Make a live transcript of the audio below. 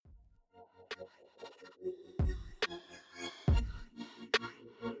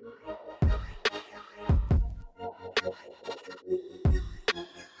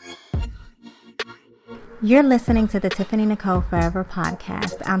You're listening to the Tiffany Nicole Forever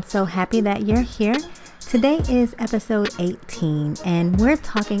podcast. I'm so happy that you're here. Today is episode 18, and we're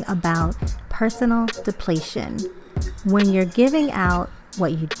talking about personal depletion, when you're giving out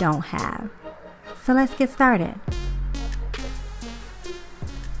what you don't have. So let's get started.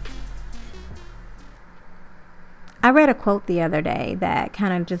 I read a quote the other day that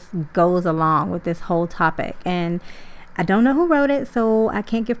kind of just goes along with this whole topic, and I don't know who wrote it, so I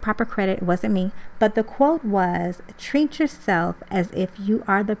can't give proper credit. It wasn't me. But the quote was, treat yourself as if you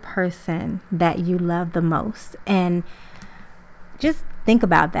are the person that you love the most. And just think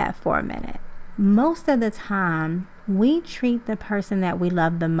about that for a minute. Most of the time, we treat the person that we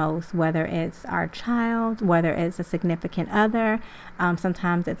love the most, whether it's our child, whether it's a significant other,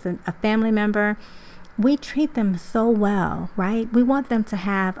 sometimes it's a family member. We treat them so well, right? We want them to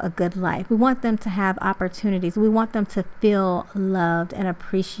have a good life. We want them to have opportunities. We want them to feel loved and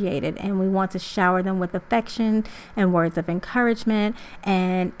appreciated. And we want to shower them with affection and words of encouragement.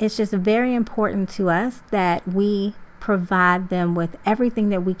 And it's just very important to us that we provide them with everything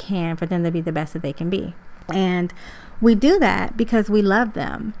that we can for them to be the best that they can be. And we do that because we love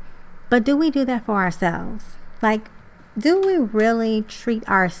them. But do we do that for ourselves? Do we really treat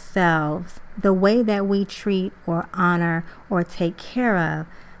ourselves the way that we treat or honor or take care of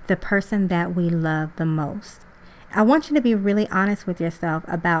the person that we love the most? I want you to be really honest with yourself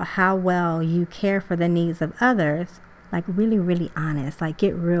about how well you care for the needs of others, really, really honest,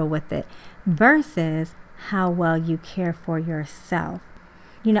 get real with it, versus how well you care for yourself.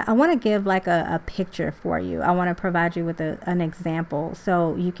 I want to give a picture for you. I want to provide you with an example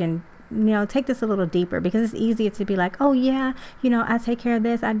so you can take this a little deeper, because it's easier to be like, oh yeah, I take care of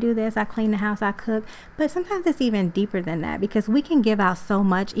this, I do this, I clean the house, I cook. But sometimes it's even deeper than that, because we can give out so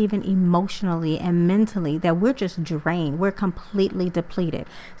much, even emotionally and mentally, that we're just drained. We're completely depleted.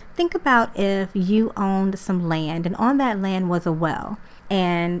 Think about if you owned some land, and on that land was a well,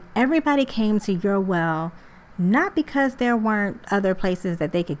 and everybody came to your well not because there weren't other places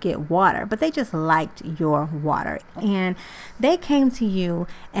that they could get water, but they just liked your water. And they came to you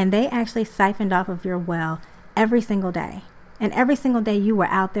and they actually siphoned off of your well every single day. And every single day you were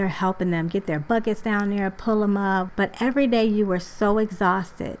out there helping them get their buckets down there, pull them up. But every day you were so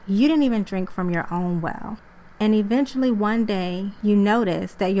exhausted, you didn't even drink from your own well. And eventually one day you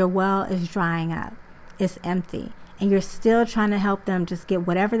notice that your well is drying up. It's empty. And you're still trying to help them just get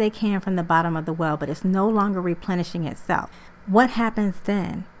whatever they can from the bottom of the well, but it's no longer replenishing itself. What happens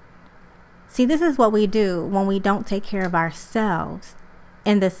then? See, this is what we do when we don't take care of ourselves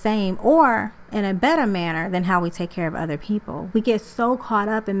in the same or in a better manner than how we take care of other people. We get so caught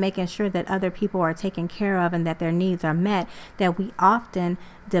up in making sure that other people are taken care of and that their needs are met that we often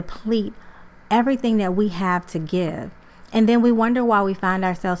deplete everything that we have to give. And then we wonder why we find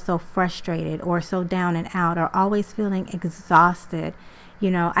ourselves so frustrated or so down and out or always feeling exhausted.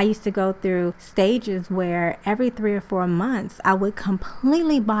 I used to go through stages where every 3 or 4 months I would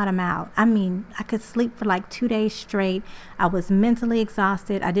completely bottom out. I could sleep for 2 days straight. I was mentally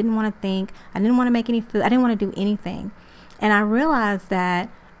exhausted. I didn't want to think. I didn't want to make any food. I didn't want to do anything. And I realized that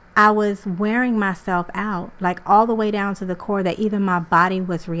I was wearing myself out, all the way down to the core, that even my body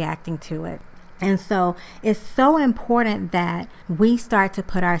was reacting to it. And so it's so important that we start to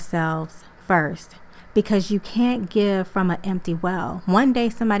put ourselves first, because you can't give from an empty well. One day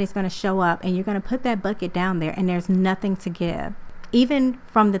somebody's going to show up and you're going to put that bucket down there and there's nothing to give. Even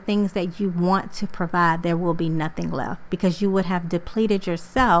from the things that you want to provide, there will be nothing left, because you would have depleted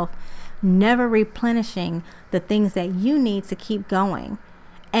yourself, never replenishing the things that you need to keep going.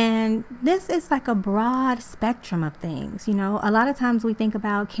 And this is a broad spectrum of things. A lot of times we think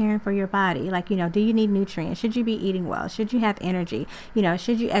about caring for your body. Do you need nutrients? Should you be eating well? Should you have energy?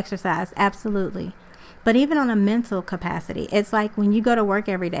 Should you exercise? Absolutely. But even on a mental capacity, it's when you go to work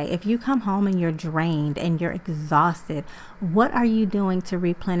every day, if you come home and you're drained and you're exhausted, what are you doing to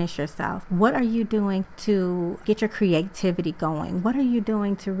replenish yourself? What are you doing to get your creativity going? What are you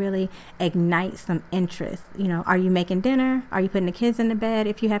doing to really ignite some interest? Are you making dinner? Are you putting the kids in the bed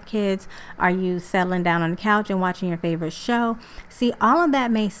if you have kids? Are you settling down on the couch and watching your favorite show? See, all of that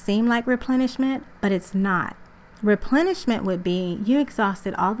may seem like replenishment, but it's not. Replenishment would be you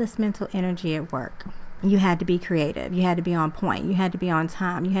exhausted all this mental energy at work. You had to be creative. You had to be on point. You had to be on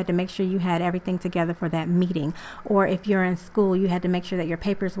time. You had to make sure you had everything together for that meeting. Or if you're in school, you had to make sure that your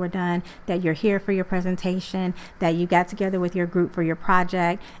papers were done, that you're here for your presentation, that you got together with your group for your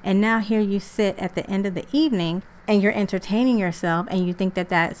project. And now here you sit at the end of the evening and you're entertaining yourself and you think that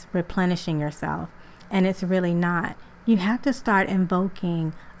that's replenishing yourself. And it's really not. You have to start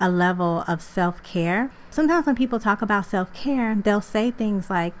invoking a level of self-care. Sometimes when people talk about self-care, they'll say things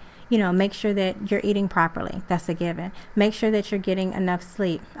like, make sure that you're eating properly. That's a given. Make sure that you're getting enough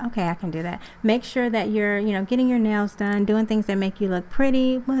sleep. Okay, I can do that. Make sure that you're, getting your nails done, doing things that make you look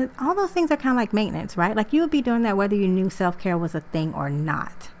pretty. Well, all those things are kind of like maintenance, right? Like you would be doing that whether you knew self-care was a thing or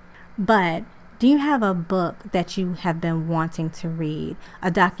not. But do you have a book that you have been wanting to read?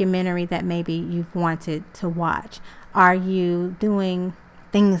 A documentary that maybe you've wanted to watch? Are you doing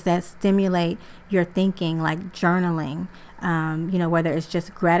things that stimulate your thinking, like journaling? Whether it's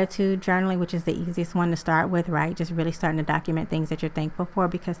just gratitude journaling, which is the easiest one to start with, right? Just really starting to document things that you're thankful for,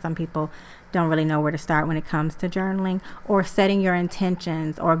 because some people don't really know where to start when it comes to journaling, or setting your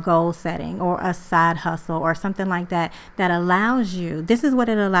intentions, or goal setting, or a side hustle, or something like that, that allows you, this is what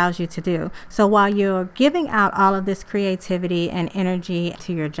it allows you to do. So while you're giving out all of this creativity and energy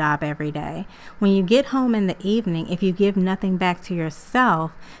to your job every day, when you get home in the evening, if you give nothing back to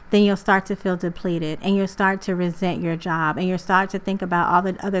yourself, then you'll start to feel depleted, and you'll start to resent your job, and you'll start to think about all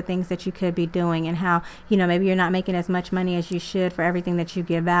the other things that you could be doing, and how, maybe you're not making as much money as you should for everything that you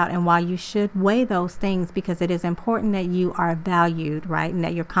give out. And while you should weigh those things, because it is important that you are valued, right, and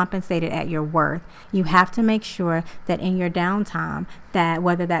that you're compensated at your worth, you have to make sure that in your downtime, that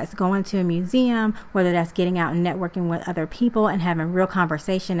whether that's going to a museum, whether that's getting out and networking with other people and having real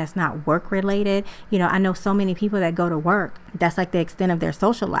conversation that's not work related. I know so many people that go to work, that's like the extent of their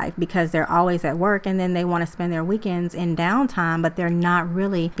social life, because they're always at work, and then they want to spend their weekends in downtime, but they're not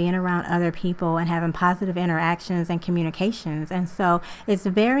really being around other people and having positive interactions and communications. And so it's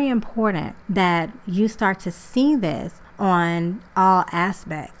very important that you start to see this on all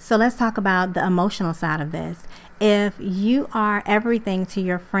aspects. So let's talk about the emotional side of this. If you are everything to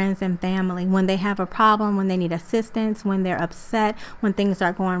your friends and family, when they have a problem, when they need assistance, when they're upset, when things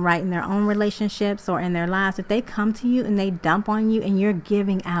aren't going right in their own relationships or in their lives, if they come to you and they dump on you, and you're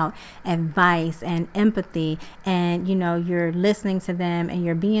giving out advice and empathy, and you're listening to them and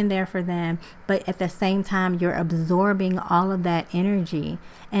you're being there for them, but at the same time you're absorbing all of that energy,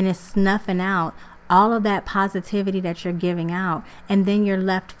 and it's snuffing out all of that positivity that you're giving out, and then you're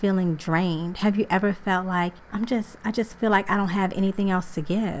left feeling drained. Have you ever felt like, I just feel like I don't have anything else to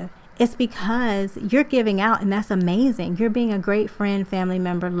give? It's because you're giving out, and that's amazing. You're being a great friend, family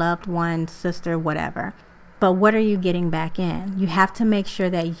member, loved one, sister, whatever. But what are you getting back in? You have to make sure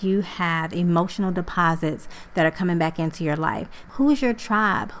that you have emotional deposits that are coming back into your life. Who is your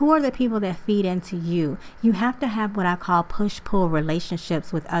tribe? Who are the people that feed into you? You have to have what I call push-pull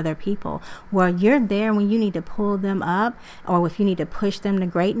relationships with other people, where you're there when you need to pull them up, or if you need to push them to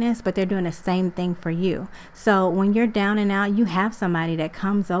greatness, but they're doing the same thing for you. So when you're down and out, you have somebody that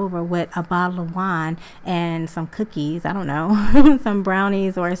comes over with a bottle of wine and some cookies, I don't know, some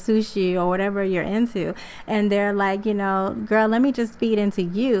brownies or sushi or whatever you're into. And they're like, girl, let me just feed into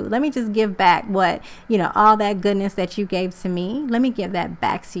you. Let me just give back what, all that goodness that you gave to me. Let me give that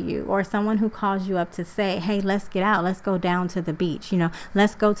back to you. Or someone who calls you up to say, hey, let's get out. Let's go down to the beach.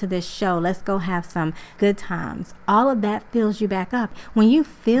 Let's go to this show. Let's go have some good times. All of that fills you back up. When you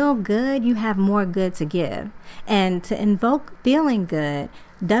feel good, you have more good to give. And to invoke feeling good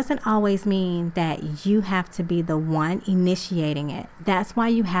doesn't always mean that you have to be the one initiating it. That's why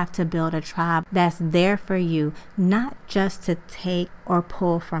you have to build a tribe that's there for you, not just to take or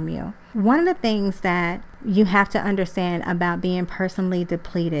pull from you. One of the things that you have to understand about being personally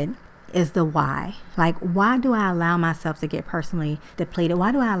depleted is the why. Like, why do I allow myself to get personally depleted?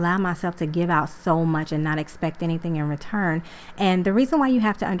 Why do I allow myself to give out so much and not expect anything in return? And the reason why you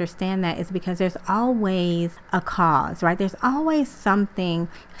have to understand that is because there's always a cause, right? There's always something,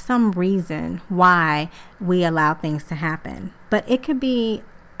 some reason why we allow things to happen. But it could be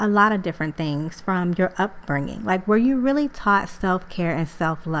a lot of different things from your upbringing. Like, were you really taught self-care and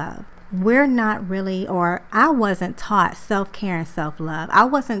self-love? We're not really, or I wasn't taught self-care and self-love. I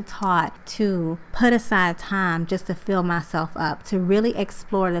wasn't taught to put aside time just to fill myself up, to really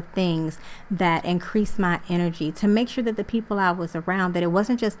explore the things that increase my energy, to make sure that the people I was around, that it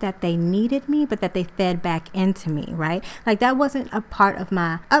wasn't just that they needed me, but that they fed back into me, right? Like, that wasn't a part of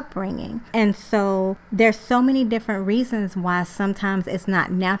my upbringing. And so there's so many different reasons why sometimes it's not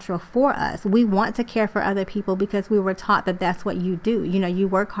natural for us. We want to care for other people because we were taught that that's what you do. You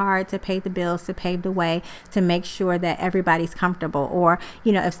work hard to pay the bills, to pave the way, to make sure that everybody's comfortable. Or,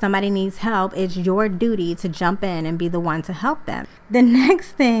 if somebody needs help, it's your duty to jump in and be the one to help them. The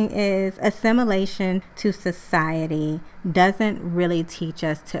next thing is assimilation to society doesn't really teach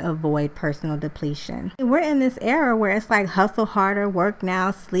us to avoid personal depletion. We're in this era where it's like hustle harder, work now,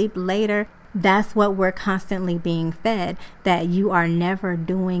 sleep later. That's what we're constantly being fed, that you are never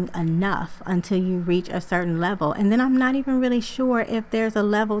doing enough until you reach a certain level. And then I'm not even really sure if there's a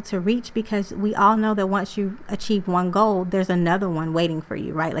level to reach, because we all know that once you achieve one goal, there's another one waiting for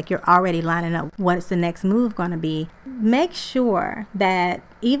you, right? Like you're already lining up what's the next move going to be. Make sure that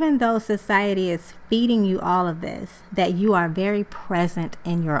even though society is feeding you all of this, that you are very present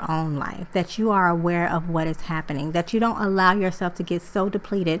in your own life, that you are aware of what is happening, that you don't allow yourself to get so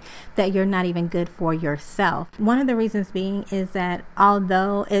depleted that you're not even good for yourself. One of the reasons being is that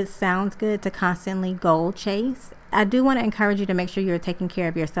although it sounds good to constantly goal chase, I do want to encourage you to make sure you're taking care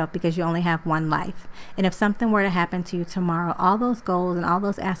of yourself, because you only have one life. And if something were to happen to you tomorrow, all those goals and all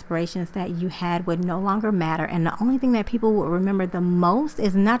those aspirations that you had would no longer matter. And the only thing that people will remember the most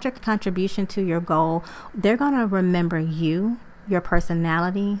is not your contribution to your goal. They're going to remember you, your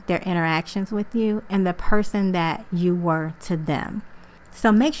personality, their interactions with you, and the person that you were to them.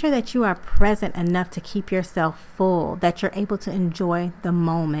 So make sure that you are present enough to keep yourself full, that you're able to enjoy the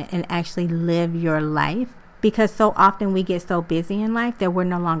moment and actually live your life. Because so often we get so busy in life that we're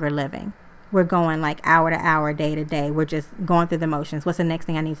no longer living. We're going like hour to hour, day to day. We're just going through the motions. What's the next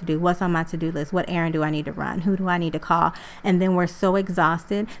thing I need to do? What's on my to-do list? What errand do I need to run? Who do I need to call? And then we're so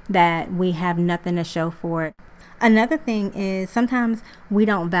exhausted that we have nothing to show for it. Another thing is sometimes we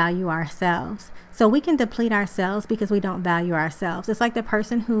don't value ourselves. So we can deplete ourselves because we don't value ourselves. It's like the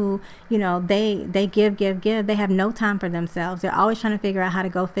person who, they give. They have no time for themselves. They're always trying to figure out how to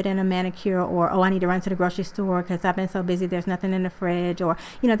go fit in a manicure, or, I need to run to the grocery store because I've been so busy. There's nothing in the fridge, or,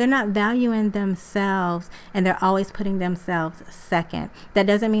 they're not valuing themselves, and they're always putting themselves second. That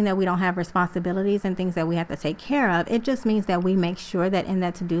doesn't mean that we don't have responsibilities and things that we have to take care of. It just means that we make sure that in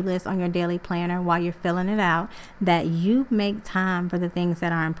that to-do list on your daily planner, while you're filling it out, that you make time for the things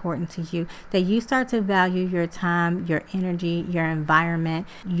that are important to you, that you start to value your time, your energy, your environment,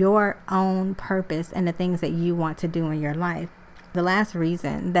 your own purpose, and the things that you want to do in your life. The last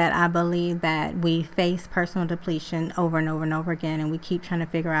reason that I believe that we face personal depletion over and over and over again, and we keep trying to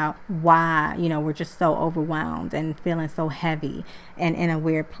figure out why, we're just so overwhelmed and feeling so heavy and in a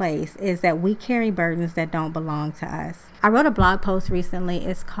weird place, is that we carry burdens that don't belong to us. I wrote a blog post recently.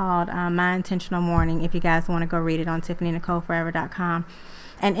 It's called My Intentional Morning. If you guys want to go read it on TiffanyNicoleForever.com.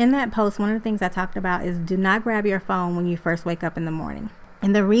 And in that post, one of the things I talked about is do not grab your phone when you first wake up in the morning.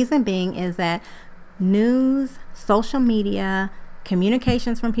 And the reason being is that news, social media,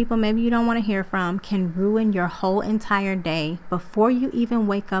 communications from people maybe you don't want to hear from can ruin your whole entire day before you even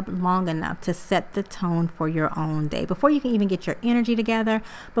wake up long enough to set the tone for your own day. Before you can even get your energy together,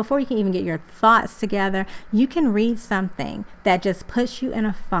 before you can even get your thoughts together, you can read something that just puts you in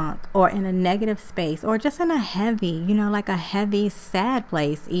a funk or in a negative space or just in a heavy, like a heavy, sad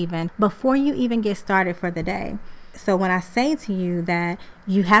place even before you even get started for the day. So when I say to you that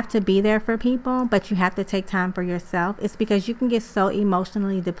you have to be there for people, but you have to take time for yourself, it's because you can get so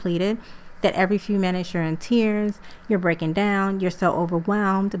emotionally depleted that every few minutes you're in tears, you're breaking down, you're so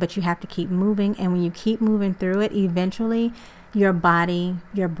overwhelmed, but you have to keep moving. And when you keep moving through it, eventually your body,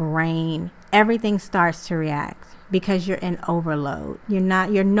 your brain, everything starts to react because you're in overload.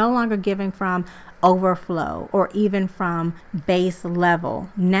 You're no longer giving from overflow or even from base level.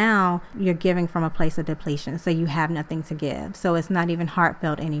 Now you're giving from a place of depletion, so you have nothing to give. So it's not even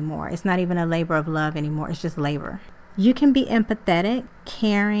heartfelt anymore. It's not even a labor of love anymore. It's just labor. You can be empathetic,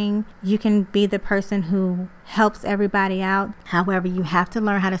 caring. You can be the person who helps everybody out. However, you have to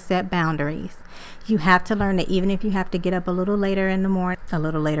learn how to set boundaries. You have to learn that even if you have to get up a little later in the morning,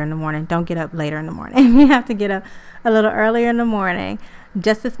 don't get up later in the morning. You have to get up a little earlier in the morning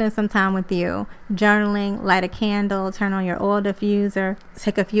just to spend some time with you, journaling, light a candle, turn on your oil diffuser,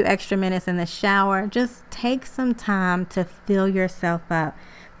 take a few extra minutes in the shower. Just take some time to fill yourself up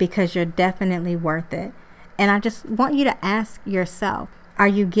because you're definitely worth it. And I just want you to ask yourself, are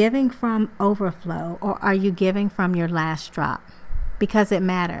you giving from overflow or are you giving from your last drop? Because it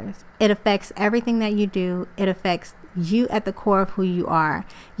matters. It affects everything that you do. It affects you at the core of who you are.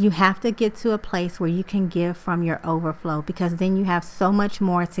 You have to get to a place where you can give from your overflow, because then you have so much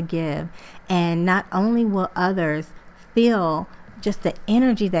more to give. And not only will others feel just the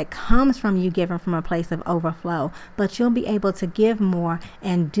energy that comes from you giving from a place of overflow, but you'll be able to give more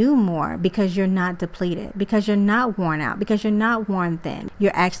and do more because you're not depleted, because you're not worn out, because you're not worn thin.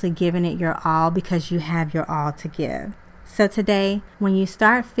 You're actually giving it your all because you have your all to give. So today, when you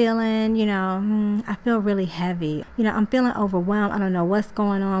start feeling, I feel really heavy, I'm feeling overwhelmed, I don't know what's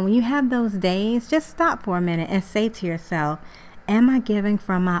going on. When you have those days, just stop for a minute and say to yourself, am I giving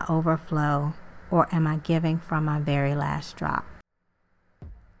from my overflow or am I giving from my very last drop?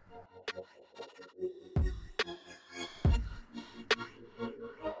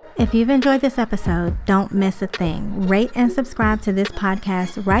 If you've enjoyed this episode, don't miss a thing. Rate and subscribe to this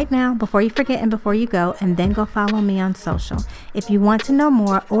podcast right now before you forget and before you go, and then go follow me on social. If you want to know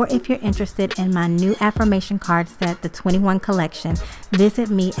more, or if you're interested in my new affirmation card set, the 21 collection, visit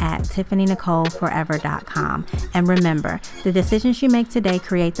me at tiffanynicoleforever.com. And remember, the decisions you make today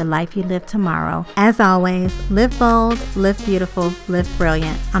create the life you live tomorrow. As always, live bold, live beautiful, live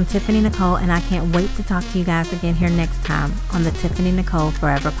brilliant. I'm Tiffany Nicole, and I can't wait to talk to you guys again here next time on the Tiffany Nicole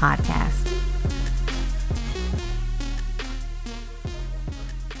Forever podcast.